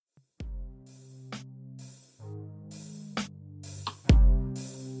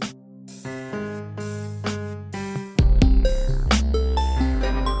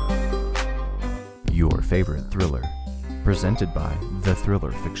favorite thriller. Presented by the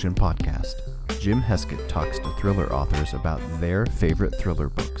Thriller Fiction Podcast. Jim Heskett talks to thriller authors about their favorite thriller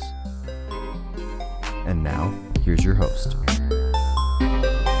books. And now, here's your host.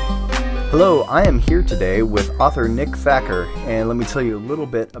 Hello, I am here today with author Nick Thacker, and let me tell you a little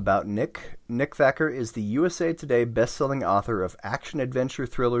bit about Nick. Nick Thacker is the USA Today best-selling author of action-adventure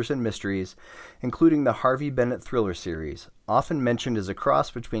thrillers and mysteries, including the Harvey Bennett thriller series. Often mentioned as a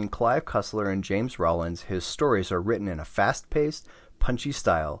cross between Clive Cussler and James Rollins, his stories are written in a fast-paced, punchy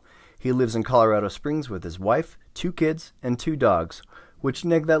style. He lives in Colorado Springs with his wife, 2 kids, and 2 dogs. Which,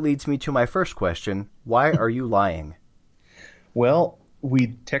 Nick, that leads me to my first question. Why are you lying? Well,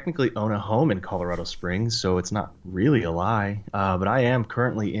 we technically own a home in Colorado Springs, so it's not really a lie. But I am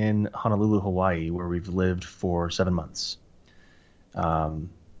currently in Honolulu, Hawaii, where we've lived for 7 months.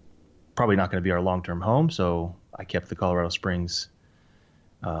 Probably not going to be our long-term home, so I kept the Colorado Springs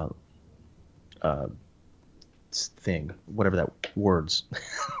thing, whatever that words,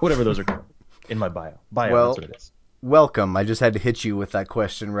 whatever those are called, in my bio. Well, that's what it is. Welcome. I just had to hit you with that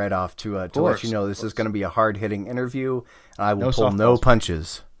question right off to let you know this is going to be a hard-hitting interview. I will pull no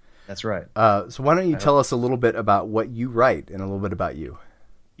punches. That's right. So why don't you tell us a little bit about what you write and a little bit about you?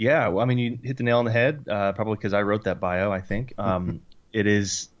 Yeah, well, I mean, you hit the nail on the head, probably because I wrote that bio, I think.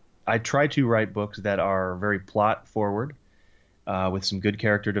 I try to write books that are very plot-forward, with some good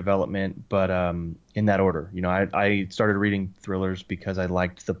character development, but in that order. You know, I started reading thrillers because I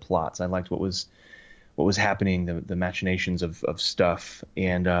liked the plots. I liked what was happening, the machinations of stuff,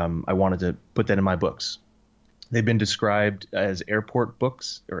 and I wanted to put that in my books. They've been described as airport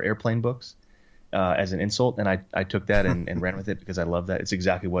books or airplane books as an insult, and I took that and ran with it because I love that. It's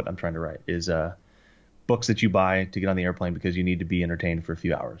exactly what I'm trying to write, is books that you buy to get on the airplane because you need to be entertained for a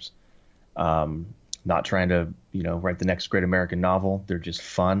few hours. Not trying to, write the next great American novel. They're just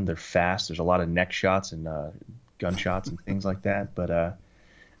fun. They're fast. There's a lot of neck shots and gunshots and things like that, but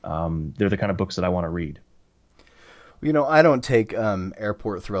they're the kind of books that I want to read. I don't take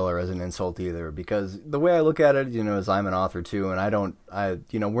airport thriller as an insult either, because the way I look at it, is I'm an author too, and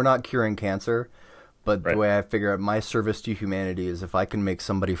we're not curing cancer, but right. The way I figure out my service to humanity is if I can make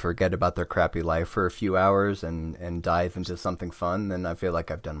somebody forget about their crappy life for a few hours and dive into something fun, then I feel like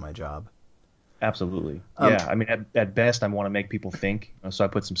I've done my job. Absolutely. Yeah. I mean, at best, I want to make people think. So I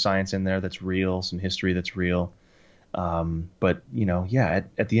put some science in there that's real, some history that's real. But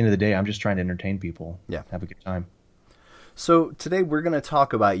at the end of the day, I'm just trying to entertain people. Yeah. Have a good time. So today we're going to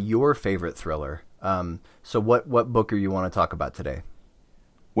talk about your favorite thriller. So what book do you want to talk about today?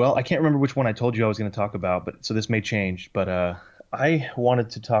 Well, I can't remember which one I told you I was going to talk about, so this may change. But I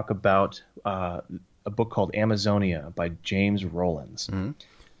wanted to talk about a book called Amazonia by James Rollins. Mm-hmm.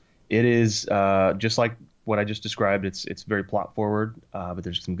 It is just like what I just described. It's very plot forward, but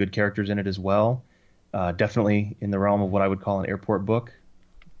there's some good characters in it as well. Definitely in the realm of what I would call an airport book,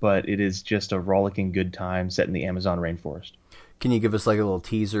 but it is just a rollicking good time set in the Amazon rainforest. Can you give us like a little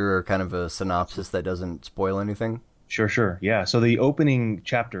teaser or kind of a synopsis that doesn't spoil anything? Sure. Yeah. So the opening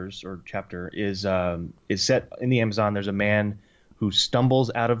chapter is set in the Amazon. There's a man who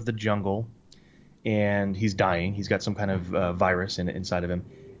stumbles out of the jungle, and he's dying. He's got some kind of virus inside of him.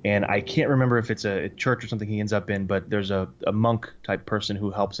 And I can't remember if it's a church or something he ends up in, but there's a monk type person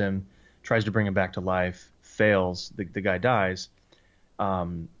who helps him, tries to bring him back to life, fails, the guy dies.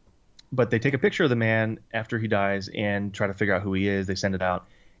 But they take a picture of the man after he dies and try to figure out who he is. They send it out.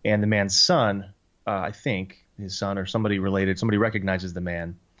 And the man's son, I think his son or somebody related, somebody recognizes the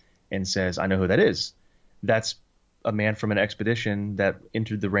man and says, I know who that is. That's a man from an expedition that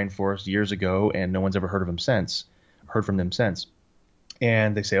entered the rainforest years ago, and no one's ever heard from them since.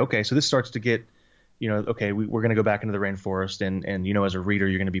 And they say, okay, so this starts to get, we're going to go back into the rainforest, and as a reader,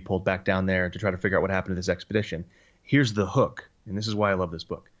 you're going to be pulled back down there to try to figure out what happened to this expedition. Here's the hook, and this is why I love this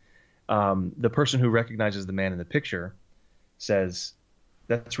book. The person who recognizes the man in the picture says,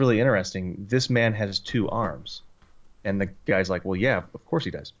 that's really interesting. This man has 2 arms. And the guy's like, well, yeah, of course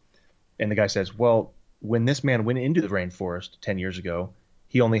he does. And the guy says, well, when this man went into the rainforest 10 years ago,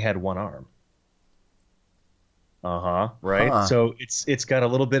 he only had 1 arm. Right. Huh. So it's got a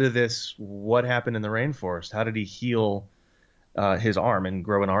little bit of this. What happened in the rainforest? How did he heal his arm and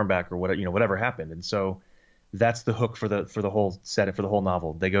grow an arm back, or whatever happened? And so that's the hook for the whole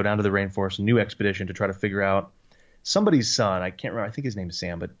novel. They go down to the rainforest, new expedition, to try to figure out somebody's son. I can't remember. I think his name is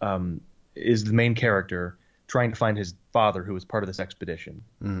Sam, but is the main character trying to find his father, who was part of this expedition.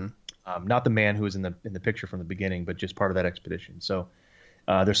 Mm-hmm. Not the man who was in the picture from the beginning, but just part of that expedition. So.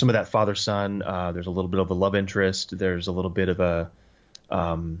 There's some of that father-son. There's a little bit of a love interest. There's a little bit of a,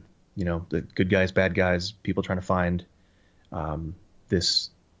 the good guys, bad guys, people trying to find this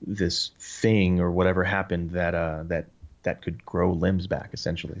this thing or whatever happened that could grow limbs back,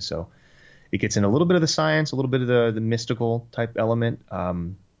 essentially. So it gets in a little bit of the science, a little bit of the mystical type element,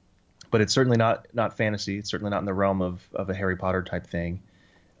 but it's certainly not fantasy. It's certainly not in the realm of a Harry Potter type thing.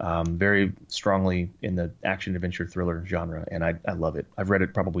 Very strongly in the action adventure thriller genre, and I love it. I've read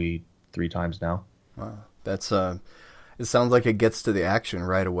it probably 3 times now. Wow, that's it sounds like it gets to the action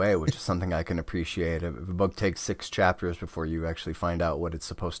right away, which is something I can appreciate. If a book takes 6 chapters before you actually find out what it's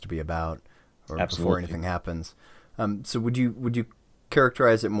supposed to be about, or Absolutely. before anything happens. So would you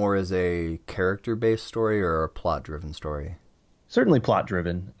characterize it more as a character-based story or a plot-driven story? Certainly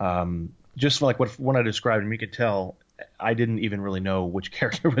plot-driven. Just like what I described, and you could tell I didn't even really know which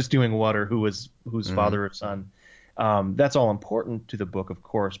character was doing what or whose father or son. That's all important to the book, of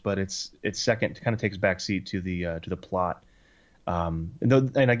course, but it's second, kind of takes backseat to the plot. And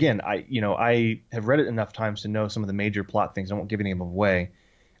again, I have read it enough times to know some of the major plot things. I won't give any of them away,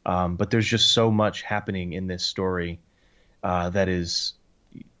 but there's just so much happening in this story that is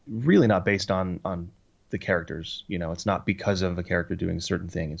really not based on the characters. It's not because of a character doing a certain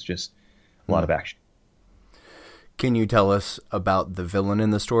thing. It's just a lot of action. Can you tell us about the villain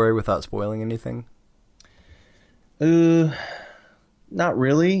in the story without spoiling anything? Not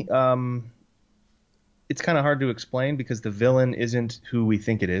really. It's kind of hard to explain because the villain isn't who we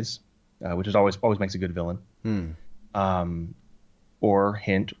think it is, which is always makes a good villain. Or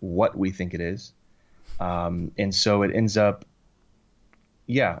hint what we think it is. And so it ends up,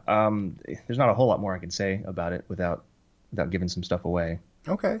 there's not a whole lot more I can say about it without giving some stuff away.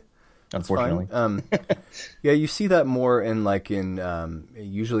 Okay. Unfortunately. Yeah, you see that more in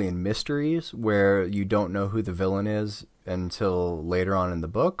usually in mysteries where you don't know who the villain is until later on in the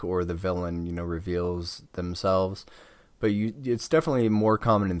book, or the villain, reveals themselves. But it's definitely more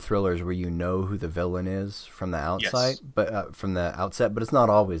common in thrillers where you know who the villain is from the outside, Yes. but from the outset. But it's not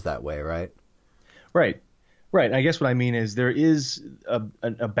always that way, right? Right. I guess what I mean is there is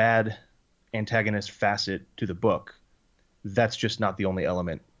a bad antagonist facet to the book. That's just not the only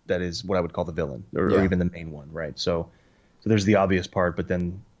element that is what I would call the villain, or even the main one, right? So there's the obvious part, but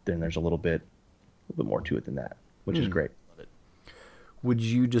then there's a little bit more to it than that, which is great. Love it. Would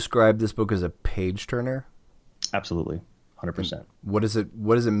you describe this book as a page turner? Absolutely, 100%. What does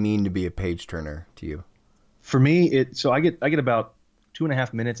it mean to be a page turner to you? For me, I get about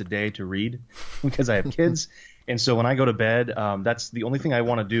 2.5 minutes a day to read because I have kids, and so when I go to bed, that's the only thing I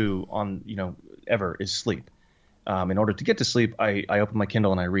want to do ever is sleep. In order to get to sleep, I open my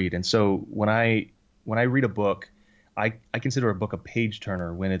Kindle and I read. And so when I read a book, I consider a book a page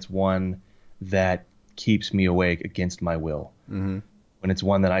turner when it's one that keeps me awake against my will. Mm-hmm. When it's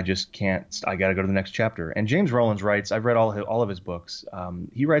one that I just can't, I got to go to the next chapter. And James Rowlands writes, I've read all of his books.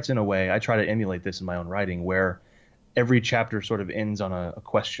 He writes in a way, I try to emulate this in my own writing, where every chapter sort of ends on a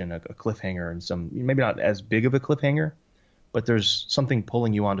question, a cliffhanger, and maybe not as big of a cliffhanger, but there's something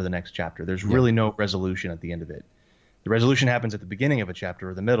pulling you on to the next chapter. There's really no resolution at the end of it. The resolution happens at the beginning of a chapter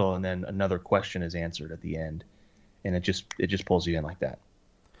or the middle, and then another question is answered at the end, and it just pulls you in like that.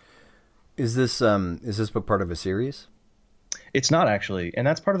 Is this book part of a series? It's not, actually, and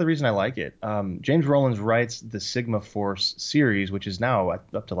that's part of the reason I like it. James Rowlands writes the Sigma Force series, which is now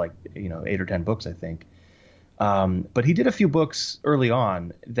up to 8 or 10 books, I think. But he did a few books early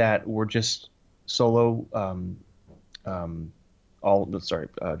on that were just solo.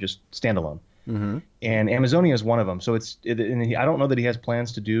 Just standalone. Mm-hmm. And Amazonia is one of them. So I don't know that he has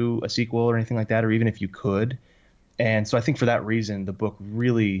plans to do a sequel or anything like that, or even if you could. And so I think for that reason, the book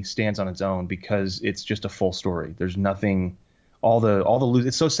really stands on its own because it's just a full story. There's nothing, all the loose.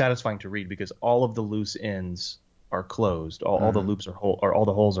 It's so satisfying to read because all of the loose ends are closed. All the loops all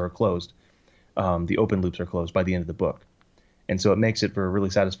the holes are closed. The open loops are closed by the end of the book, and so it makes it for a really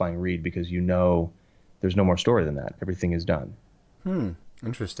satisfying read because there's no more story than that. Everything is done.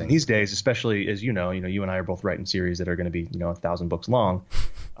 Interesting. These days, especially as you and I are both writing series that are going to be 1,000 books long.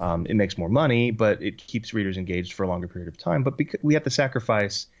 It makes more money, but it keeps readers engaged for a longer period of time. But because we have to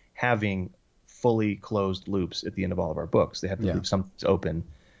sacrifice having fully closed loops at the end of all of our books. They have to leave some open,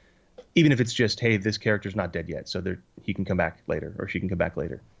 even if it's just, hey, this character's not dead yet, so he can come back later, or she can come back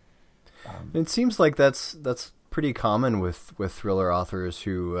later. It seems like that's pretty common with thriller authors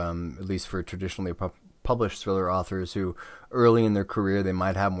who, at least for traditionally published thriller authors, who early in their career they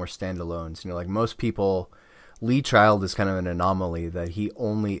might have more standalones. Like most people, Lee Child is kind of an anomaly that he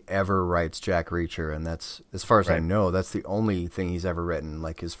only ever writes Jack Reacher, and that's, as far as I know, that's the only thing he's ever written.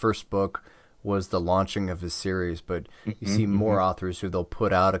 Like his first book was the launching of his series, but you see more authors who they'll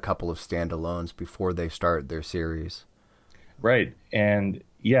put out a couple of standalones before they start their series. Right. And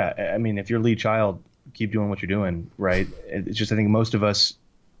yeah, I mean, if you're Lee Child, keep doing what you're doing, right? It's just, I think most of us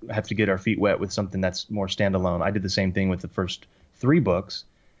have to get our feet wet with something that's more standalone. I did the same thing with the first 3 books,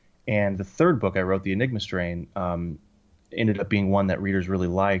 and the 3rd book I wrote, The Enigma Strain, ended up being one that readers really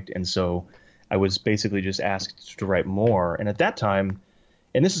liked, and so I was basically just asked to write more. And at that time,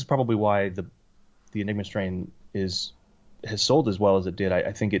 and this is probably why the Enigma Strain has sold as well as it did.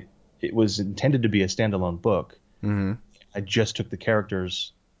 I think it was intended to be a standalone book. Mm-hmm. I just took the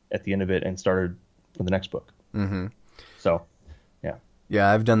characters at the end of it and started for the next book. Mm-hmm. So, yeah. Yeah,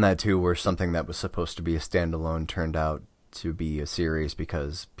 I've done that too, where something that was supposed to be a standalone turned out to be a series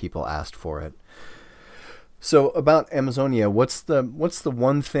because people asked for it. So about Amazonia, what's the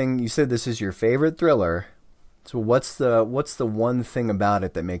one thing you said this is your favorite thriller? So what's the one thing about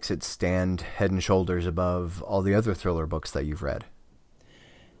it that makes it stand head and shoulders above all the other thriller books that you've read?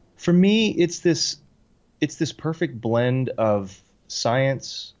 For me, it's this perfect blend of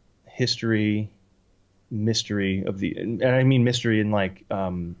science, history, mystery and I mean mystery in like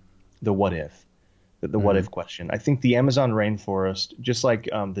the what if, the what if question. I think the Amazon rainforest, just like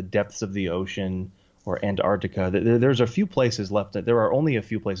the depths of the ocean or Antarctica, there's a few places left. There are only a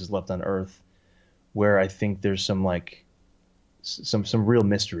few places left on Earth where I think there's some like some real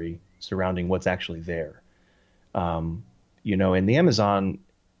mystery surrounding what's actually there. You know, in the Amazon,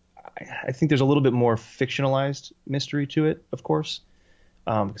 I think there's a little bit more fictionalized mystery to it, of course,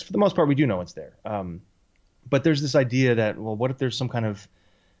 because for the most part we do know it's there. But there's this idea that, well, what if there's some kind of,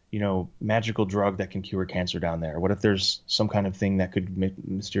 you know, magical drug that can cure cancer down there? What if there's some kind of thing that could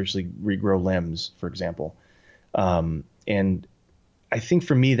mysteriously regrow limbs, for example? And I think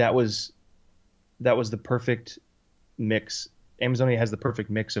for me that was the perfect mix. Amazonia has the perfect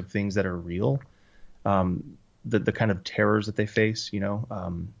mix of things that are real, the kind of terrors that they face. You know, I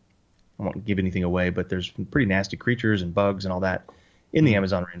won't give anything away, but there's pretty nasty creatures and bugs and all that in the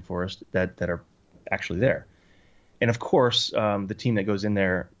Amazon rainforest that are actually there. And of course, the team that goes in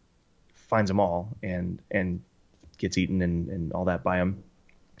there finds them all and gets eaten and all that by them.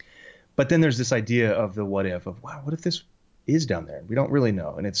 But then there's this idea of the what if, of, wow, what if this is down there? We don't really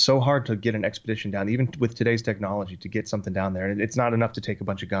know. And it's so hard to get an expedition down, even with today's technology, to get something down there. And it's not enough to take a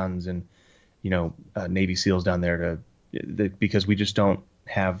bunch of guns and, you know, Navy SEALs down there because we just don't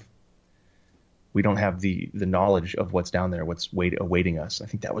have the knowledge of what's down there, what's awaiting us. I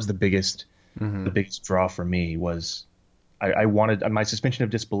think that was the biggest draw for me. Was I wanted, my suspension of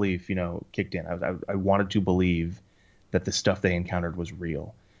disbelief, you know, kicked in. I wanted to believe that the stuff they encountered was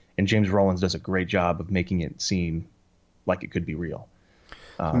real. And James Rollins does a great job of making it seem like it could be real.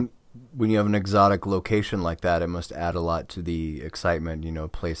 When you have an exotic location like that, it must add a lot to the excitement. You know, a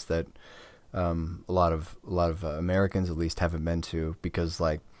place that a lot of Americans at least haven't been to, because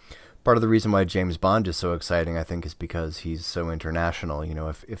like part of the reason why James Bond is so exciting, I think, is because he's so international. You know,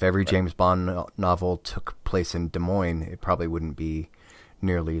 if every James Bond novel took place in Des Moines, it probably wouldn't be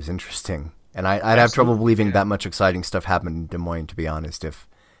nearly as interesting. And I'd have trouble believing that much exciting stuff happened in Des Moines, to be honest, if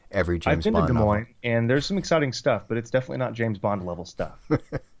every James Bond novel. I've been to Des Moines, and there's some exciting stuff, but it's definitely not James Bond level stuff.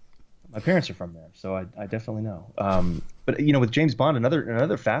 My parents are from there, so I definitely know. But, you know, with James Bond,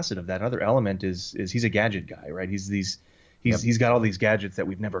 another facet of that, another element is he's a gadget guy, right? He's got all these gadgets that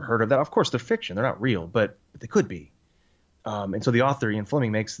we've never heard of. That, of course, they're fiction; they're not real, but they could be. And so the author Ian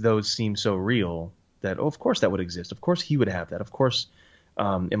Fleming makes those seem so real that, oh, of course that would exist. Of course he would have that. Of course,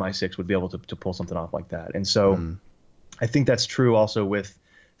 MI6 would be able to pull something off like that. And so I think that's true also with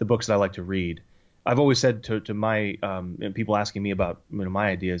the books that I like to read. I've always said to my and people asking me about, you know, my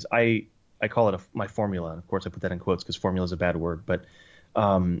ideas, I call it my formula. And of course, I put that in quotes because formula is a bad word. But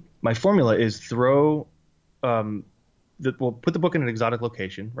my formula is put the book in an exotic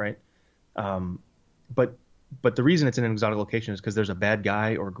location, right? But the reason it's in an exotic location is because there's a bad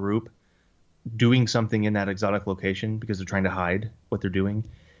guy or group doing something in that exotic location because they're trying to hide what they're doing.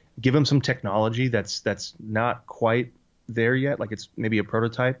 Give them some technology that's not quite there yet, like it's maybe a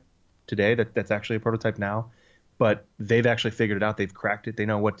prototype today that's actually a prototype now, but they've actually figured it out. They've cracked it. They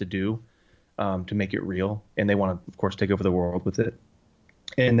know what to do to make it real, and they want to, of course, take over the world with it.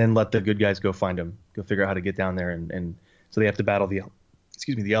 And then let the good guys go find them, go figure out how to get down there, and so they have to battle the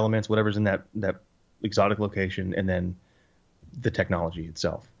elements, whatever's in that exotic location, and then the technology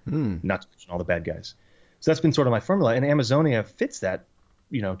itself, not to mention all the bad guys. So that's been sort of my formula, and Amazonia fits that,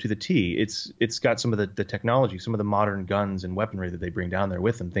 you know, to the T. It's got some of the technology, some of the modern guns and weaponry that they bring down there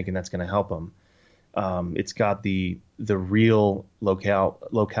with them, thinking that's going to help them. It's got the real locale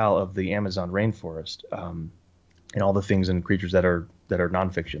of the Amazon rainforest, and all the things and creatures that are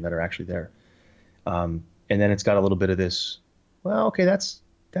nonfiction that are actually there. And then it's got a little bit of this, well, okay, that's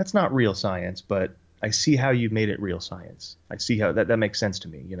not real science, but I see how you made it real science. I see how that makes sense to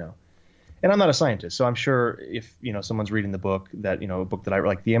me, you know. And I'm not a scientist, so I'm sure if someone's reading the book that a book that I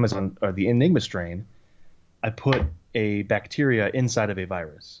like, the Amazon or the Enigma strain, I put a bacteria inside of a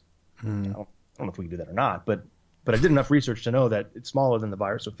virus. I don't know if we can do that or not, but I did enough research to know that it's smaller than the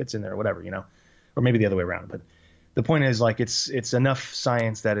virus, so it fits in there or whatever, or maybe the other way around. But the point is, like, it's enough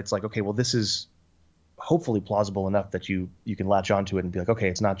science that it's like, okay, well, this is hopefully plausible enough that you can latch onto it and be like, okay,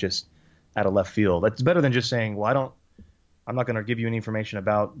 it's not just out of left field. That's better than just saying, well, I'm not going to give you any information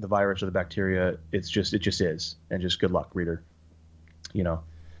about the virus or the bacteria. It just is, and just good luck, reader.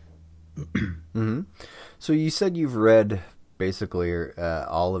 Mm-hmm. So you said you've read basically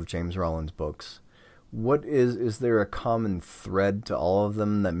all of James Rollins' books. What is there a common thread to all of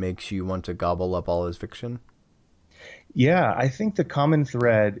them that makes you want to gobble up all his fiction? Yeah, I think the common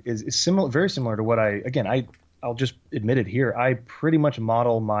thread is similar, very similar to what I'll just admit it here. I pretty much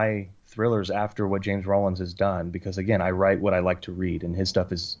model my thrillers after what James Rollins has done because, again, I write what I like to read, and his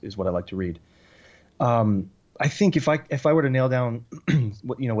stuff is what I like to read. I think if I were to nail down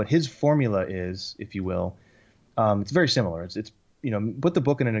what his formula is, if you will, it's very similar. It's put the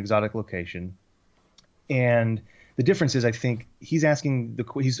book in an exotic location, and the difference is I think he's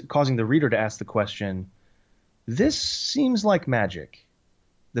causing the reader to ask the question, this seems like magic.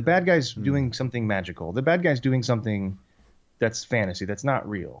 The bad guy's doing something magical. The bad guy's doing something that's fantasy, that's not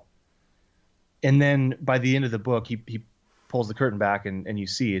real. And then by the end of the book, he pulls the curtain back and you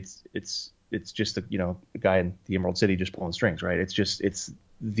see it's just the guy in the Emerald City just pulling strings, right? It's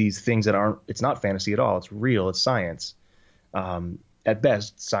these things that it's not fantasy at all. It's real. It's science. At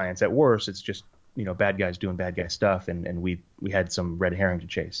best, science. At worst, it's just bad guys doing bad guy stuff, and we had some red herring to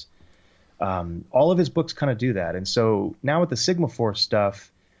chase. All of his books kind of do that, and so now with the Sigma Force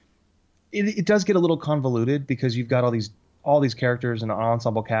stuff, it does get a little convoluted because you've got all these characters and an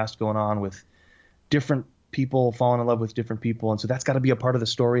ensemble cast going on with different people falling in love with different people, and so that's got to be a part of the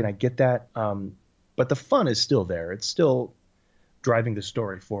story, and I get that. But the fun is still there. It's still driving the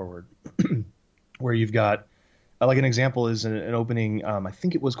story forward. Where you've got, like, an example is an opening. I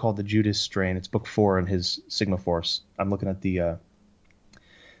think it was called the Judas Strain. It's book 4 in his Sigma Force. I'm looking at the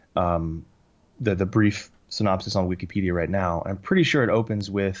brief synopsis on Wikipedia right now. I'm pretty sure it opens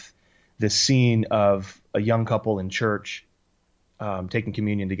with this scene of a young couple in church taking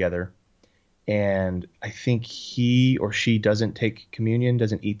communion together. And I think he or she doesn't take communion,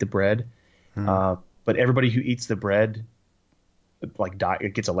 doesn't eat the bread. But everybody who eats the bread, like,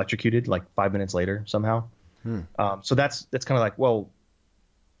 it gets electrocuted like 5 minutes later somehow. So that's kind of like, well,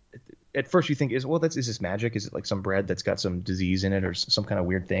 at first you think is this magic? Is it like some bread that's got some disease in it or some kind of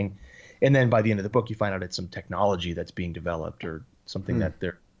weird thing? And then by the end of the book, you find out it's some technology that's being developed or something that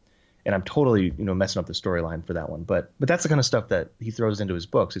they're. And I'm totally, messing up the storyline for that one. But that's the kind of stuff that he throws into his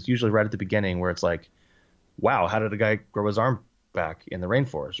books. It's usually right at the beginning where it's like, wow, how did a guy grow his arm back in the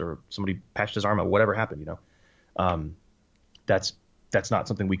rainforest, or somebody patched his arm up, whatever happened, That's not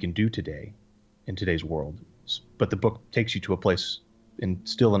something we can do today in today's world. But the book takes you to a place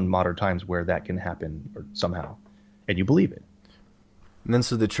still in modern times where that can happen or somehow, and you believe it. And then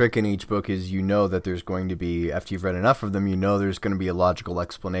so the trick in each book is that there's going to be, after you've read enough of them, there's going to be a logical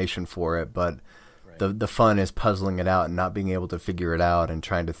explanation for it, but right. the fun is puzzling it out and not being able to figure it out and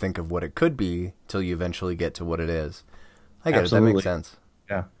trying to think of what it could be till you eventually get to what it is. I get it. That makes sense.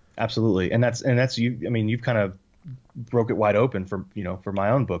 Yeah, absolutely. And that's you. I mean, you've kind of broke it wide open for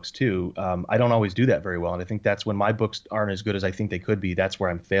my own books too. I don't always do that very well, and I think that's when my books aren't as good as I think they could be. That's where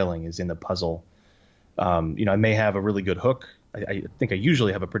I'm failing, is in the puzzle. I may have a really good hook. I think I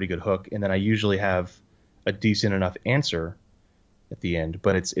usually have a pretty good hook, and then I usually have a decent enough answer at the end.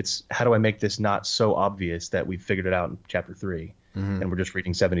 But it's how do I make this not so obvious that we've figured it out in chapter 3, and we're just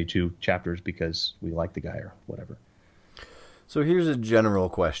reading 72 chapters because we like the guy or whatever. So here's a general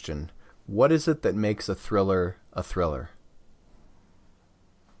question. What is it that makes a thriller a thriller?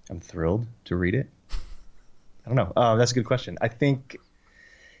 I'm thrilled to read it. I don't know. That's a good question. I think,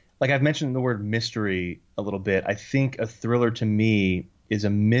 like I've mentioned the word mystery a little bit, I think a thriller to me is a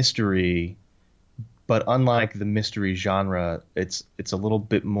mystery, but unlike the mystery genre, it's a little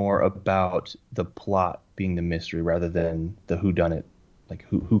bit more about the plot being the mystery rather than the whodunit, like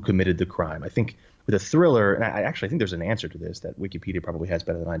who committed the crime. I think with a thriller, and I think there's an answer to this that Wikipedia probably has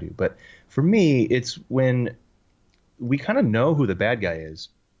better than I do, but for me, it's when we kind of know who the bad guy is,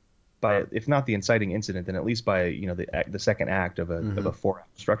 by, if not the inciting incident, then at least by the second act of a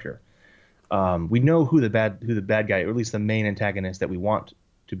 4-act structure. We know who the bad guy, or at least the main antagonist that we want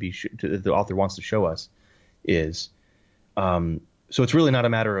to be the author wants to show us is. So it's really not a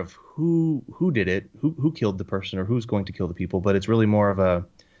matter of who did it, who killed the person, or who's going to kill the people, but it's really more of a,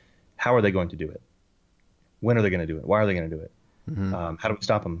 how are they going to do it? When are they going to do it? Why are they going to do it? How do we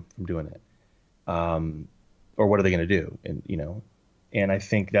stop them from doing it? or what are they going to do? And and I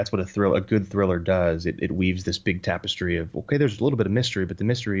think that's what a good thriller does. It weaves this big tapestry of, okay, there's a little bit of mystery, but the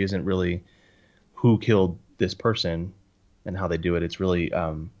mystery isn't really who killed this person and how they do it. It's really,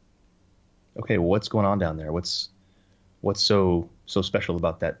 okay, well, what's going on down there? What's so special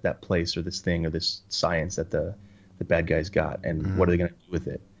about that place or this thing or this science that the bad guys got, and what are they going to do with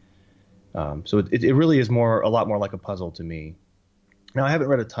it? So it really is a lot more like a puzzle to me. Now, I haven't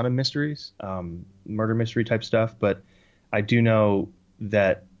read a ton of mysteries, murder mystery type stuff, but I do know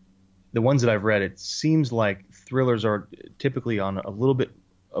that the ones that I've read, it seems like thrillers are typically on a little bit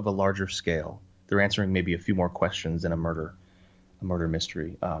of a larger scale. They're answering maybe a few more questions than a murder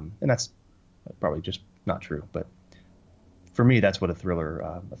mystery, and that's probably just not true. But for me, that's what a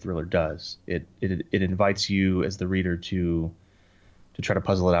thriller does. It invites you as the reader to try to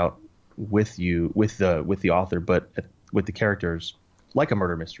puzzle it out with the author, but with the characters, like a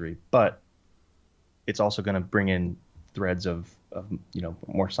murder mystery. But it's also going to bring in threads of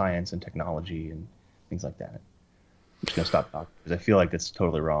more science and technology and things like that. I'm just going to stop talking because I feel like that's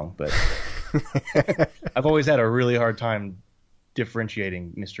totally wrong, but I've always had a really hard time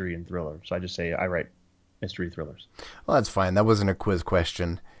differentiating mystery and thriller. So I just say I write mystery thrillers. Well, that's fine. That wasn't a quiz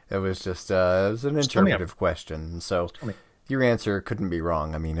question. It was just it was an interpretive question. So your answer couldn't be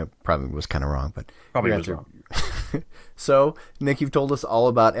wrong. I mean, it probably was kind of wrong, but probably was wrong. So, Nick, you've told us all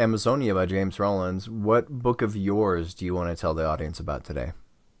about Amazonia by James Rollins. What book of yours do you want to tell the audience about today?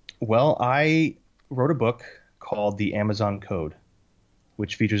 Well, I wrote a book called The Amazon Code,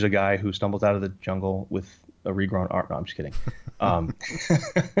 which features a guy who stumbles out of the jungle with a regrown arm. No, I'm just kidding. I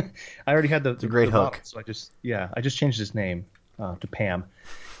already had the great hook. Model, so I just changed his name to Pam,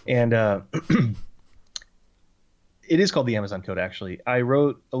 and it is called The Amazon Code. Actually, I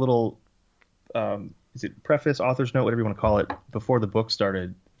wrote a little. Is it preface, author's note, whatever you want to call it, before the book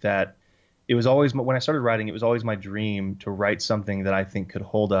started, that it was always, when I started writing, it was always my dream to write something that I think could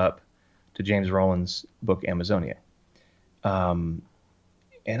hold up to James Rollins' book Amazonia. And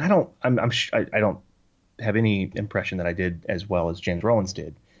I don't have any impression that I did as well as James Rollins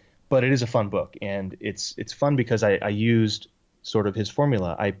did, but it is a fun book, and it's fun because I used sort of his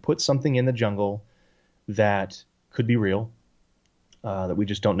formula. I put something in the jungle that could be real, that we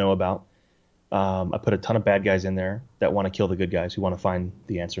just don't know about. I put a ton of bad guys in there that want to kill the good guys who want to find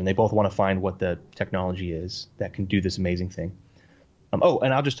the answer, and they both want to find what the technology is that can do this amazing thing. And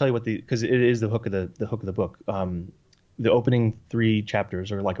I'll just tell you because it is the hook of the book. The opening 3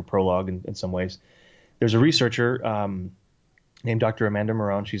 chapters are like a prologue in some ways. There's a researcher named Dr. Amanda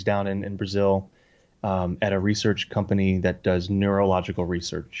Moron. She's down in Brazil at a research company that does neurological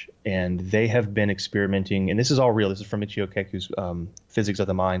research, and they have been experimenting, and this is all real. This is from Michio Kaku's Physics of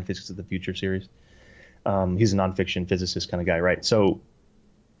the Mind, Physics of the Future series. He's a nonfiction physicist kind of guy, right? So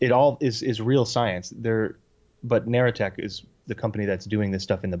it all is real science. But Neurotech is the company that's doing this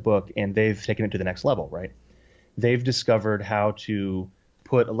stuff in the book, and they've taken it to the next level, right? They've discovered how to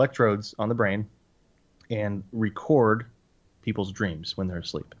put electrodes on the brain and record people's dreams when they're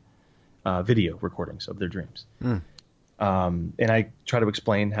asleep. Video recordings of their dreams. And I try to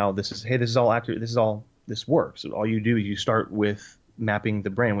explain how this is all accurate. This works. All you do is you start with mapping the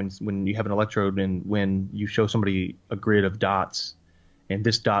brain when you have an electrode, and when you show somebody a grid of dots and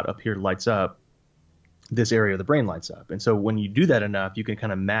this dot up here lights up, this area of the brain lights up. And so when you do that enough, you can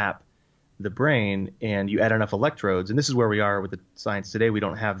kind of map the brain, and you add enough electrodes. And this is where we are with the science today. We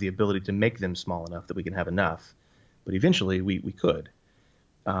don't have the ability to make them small enough that we can have enough, but eventually we could.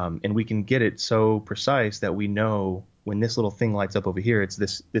 And we can get it so precise that we know when this little thing lights up over here, it's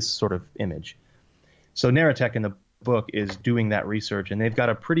this sort of image. So Neurotech in the book is doing that research, and they've got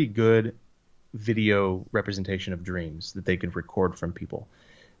a pretty good video representation of dreams that they could record from people.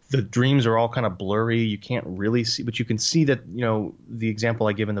 The dreams are all kind of blurry. You can't really see, but you can see that, the example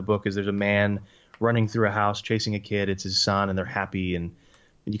I give in the book is there's a man running through a house chasing a kid. It's his son, and they're happy. And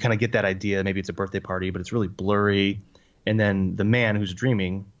you kind of get that idea. Maybe it's a birthday party, but it's really blurry. And then the man who's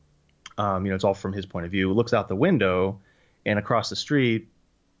dreaming, it's all from his point of view, looks out the window, and across the street,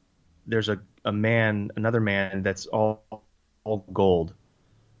 there's another man that's all gold,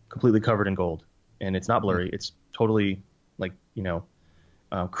 completely covered in gold. And it's not blurry. It's totally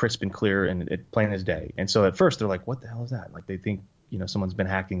crisp and clear, and it plain as day. And so at first they're like, what the hell is that? Like, they think, someone's been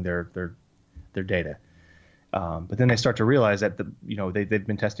hacking their data. But then they start to realize that they've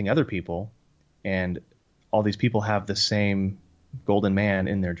been testing other people, and all these people have the same golden man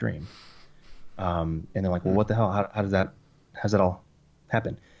in their dream. And they're like, well, what the hell? How does that all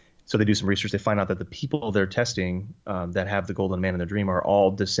happen? So they do some research. They find out that the people they're testing that have the golden man in their dream are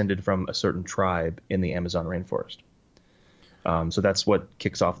all descended from a certain tribe in the Amazon rainforest. So that's what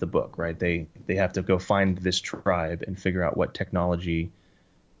kicks off the book, right? They have to go find this tribe and figure out what technology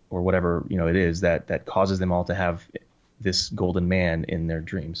or whatever it is that causes them all to have this golden man in their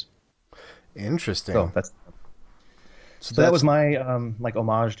dreams. Interesting. So that was my like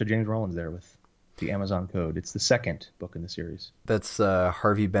homage to James Rollins there with the Amazon Code. It's the second book in the series. That's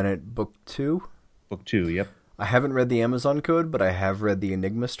Harvey Bennett book 2? Book 2, yep. I haven't read the Amazon Code, but I have read the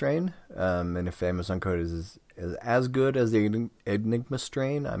Enigma Strain. And if the Amazon Code is as good as the Enigma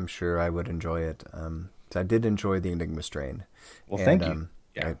Strain, I'm sure I would enjoy it. So I did enjoy the Enigma Strain. Well, thank you.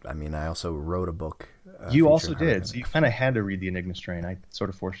 Yeah. I also wrote a book. You also did, so you kind of had to read the Enigma Strain. I sort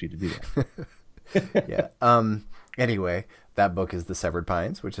of forced you to do that. Yeah. Anyway, that book is The Severed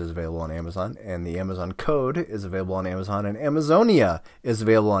Pines, which is available on Amazon, and the Amazon Code is available on Amazon, and Amazonia is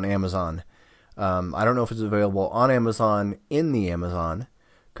available on Amazon. I don't know if it's available on Amazon in the Amazon,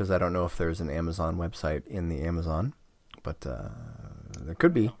 because I don't know if there's an Amazon website in the Amazon, but there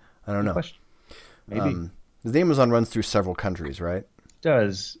could be. I don't know. Maybe. The Amazon runs through several countries, right? It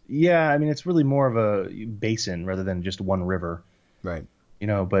does. Yeah, I mean, it's really more of a basin rather than just one river. Right.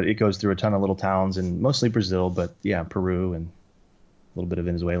 But it goes through a ton of little towns, and mostly Brazil, but yeah, Peru and a little bit of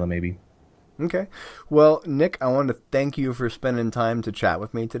Venezuela maybe. Okay. Well, Nick, I wanted to thank you for spending time to chat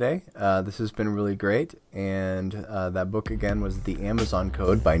with me today. This has been really great, and that book, again, was The Amazon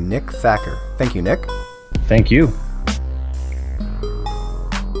Code by Nick Thacker. Thank you, Nick. Thank you.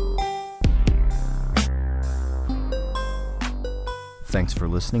 Thanks for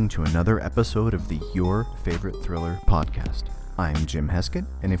listening to another episode of the Your Favorite Thriller podcast. I'm Jim Heskett,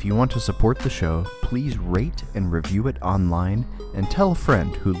 and if you want to support the show, please rate and review it online and tell a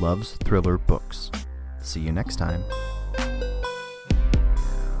friend who loves thriller books. See you next time.